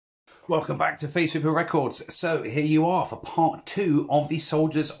Welcome back to Face Ripper Records. So here you are for part 2 of the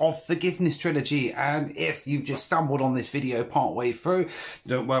Soldiers of Forgiveness trilogy, and if you've just stumbled on this video part way through,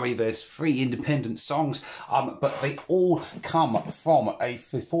 don't worry, there's 3 independent songs, but they all come from a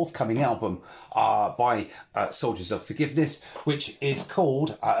forthcoming album by Soldiers of Forgiveness, which is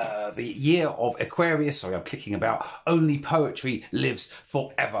called the Year of Aquarius. Sorry, I'm clicking about. Only Poetry Lives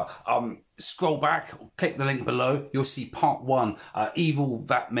Forever. Scroll back, click the link below, you'll see part 1, Evil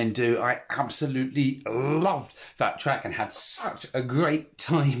That Men Do. I absolutely loved that track and had such a great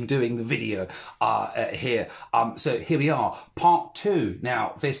time doing the video here. So here we are, part 2.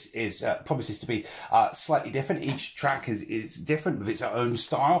 Now this is promises to be slightly different. Each track is different with its own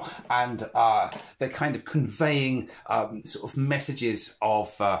style, and they're kind of conveying sort of messages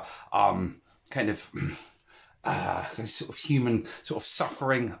of kind of sort of human sort of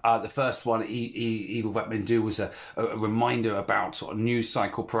suffering. The first one, Evil That Men Do, was a reminder about sort of news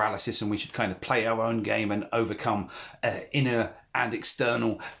cycle paralysis, and we should kind of play our own game and overcome inner and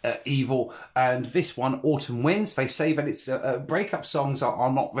external evil. And this one, Autumn Winds, they say that it's breakup songs are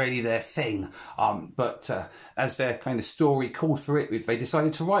not really their thing, but as their kind of story called for it, they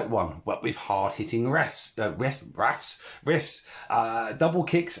decided to write one, but with hard-hitting riffs, double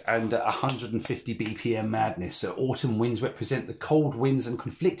kicks and 150 BPM madness. So Autumn Winds represent the cold winds and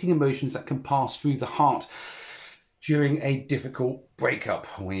conflicting emotions that can pass through the heart during a difficult breakup.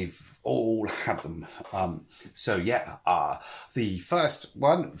 We've all had them. So yeah, the first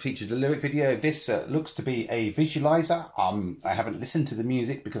one featured a lyric video. This looks to be a visualizer. I haven't listened to the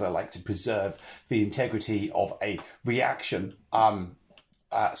music because I like to preserve the integrity of a reaction.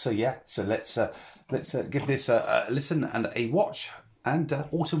 So yeah, so let's give this a listen and a watch. And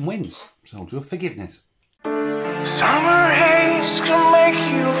Autumn Winds, Soldier of Forgiveness. Summer haze can make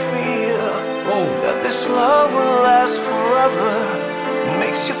you feel that this love will last forever.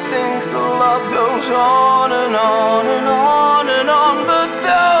 Makes you think the love goes on and on and on and on. But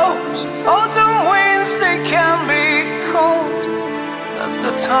those autumn winds, they can be cold. That's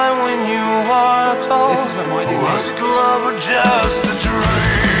the time when you are told, was it love or just a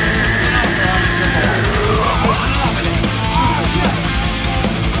dream?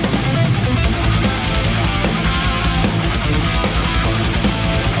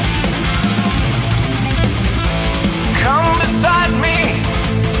 Come beside me,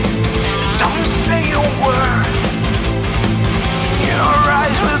 don't say a word. Your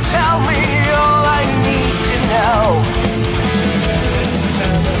eyes will tell me all I need to know.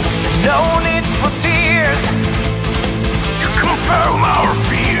 No need for tears to confirm our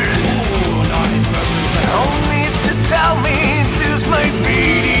fears. No need to tell me this may be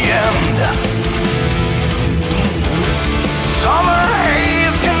the end. Summer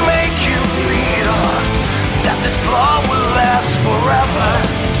haze can make you feel that this love will last forever.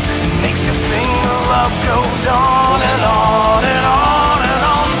 It makes you think the love goes on and on and on and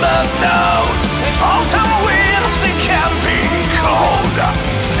on. But those autumn winds, they can be cold.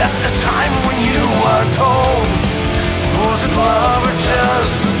 That's the time when you are told, was it love or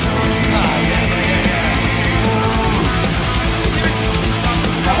just a dream?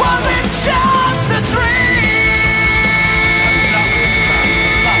 Was it just a dream?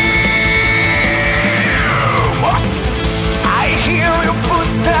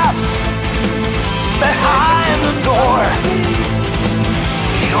 Footsteps behind the door.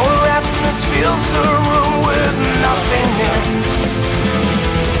 Your absence fills the room with nothingness.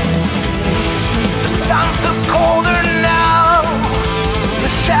 The sun feels colder now, the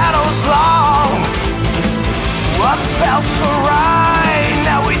shadows long. What felt so right,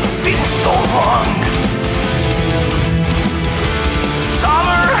 now it feels so wrong.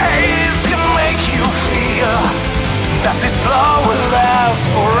 Summer haze can make you feel that this love will last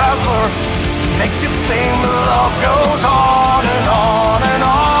forever. Makes you think the love goes on and on and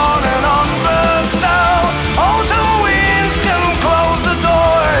on and on. But those autumn winds can close the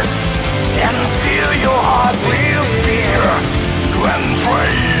doors and fill your heart with fear when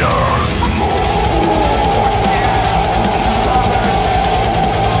traitors remove.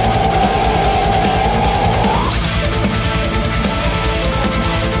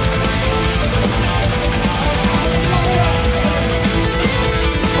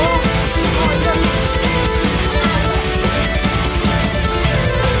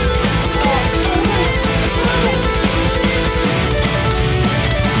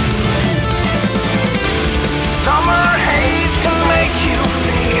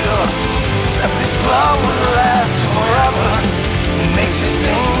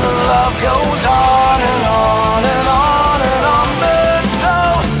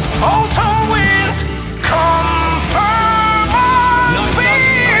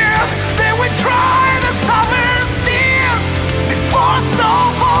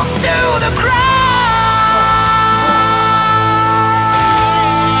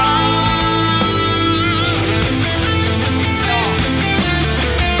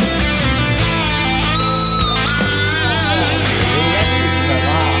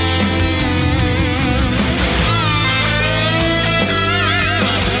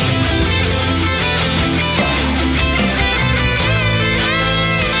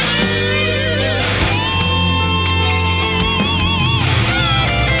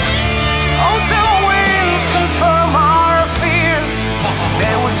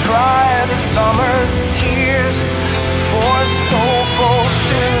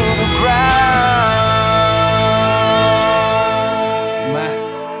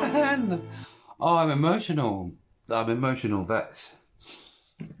 emotional. I'm emotional. That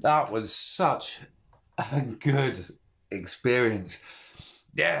was such a good experience.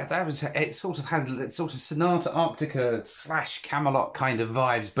 Yeah, that was. It sort of had sort of Sonata Arctica / Camelot kind of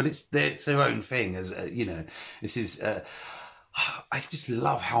vibes, but it's their own thing. As you know, this is. I just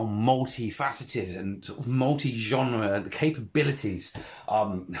love how multifaceted and sort of multi-genre the capabilities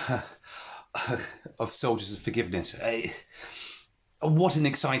of Soldiers of Forgiveness. What an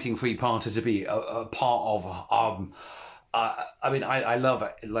exciting three-parter to be a part of. I mean, I love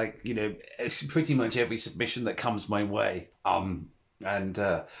it. Like, you know, it's pretty much every submission that comes my way. And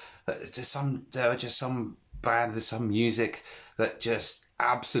just some band, there's some music that just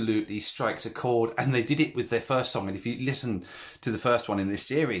absolutely strikes a chord, and they did it with their first song. And if you listen to the first one in this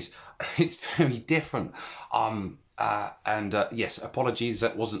series, it's very different. Yes, apologies,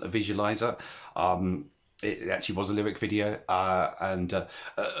 that wasn't a visualizer. It actually was a lyric video, and a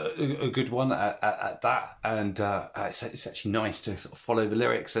good one at that. And it's actually nice to sort of follow the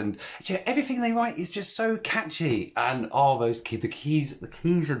lyrics, and everything they write is just so catchy. And those the keys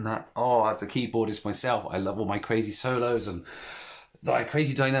in that. Oh, the keyboardist myself, I love all my crazy solos and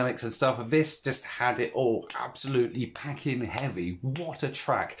crazy dynamics and stuff. This just had it all, absolutely packing heavy. What a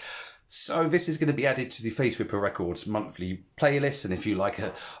track. So this is going to be added to the Face Ripper Records monthly playlist, and if you like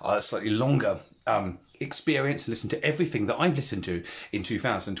a slightly longer experience, listen to everything that I've listened to in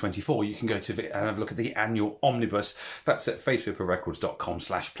 2024, you can go to and have a look at the annual omnibus. That's at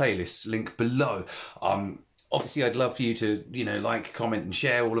faceripperrecords.com/playlists, link below. Obviously, I'd love for you to, you know, like, comment and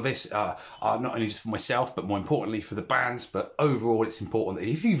share all of this, not only just for myself, but more importantly for the bands. But overall, it's important that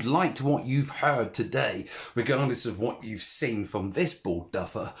if you've liked what you've heard today, regardless of what you've seen from this bald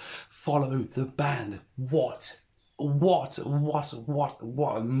duffer, follow the band. What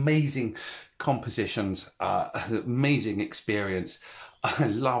amazing compositions, amazing experience. I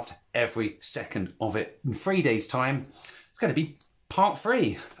loved every second of it. In 3 days' time, it's going to be part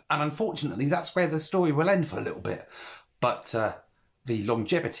 3. And unfortunately, that's where the story will end for a little bit. But the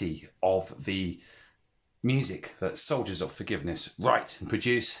longevity of the music that Soldiers of Forgiveness write and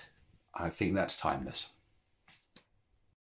produce, I think that's timeless.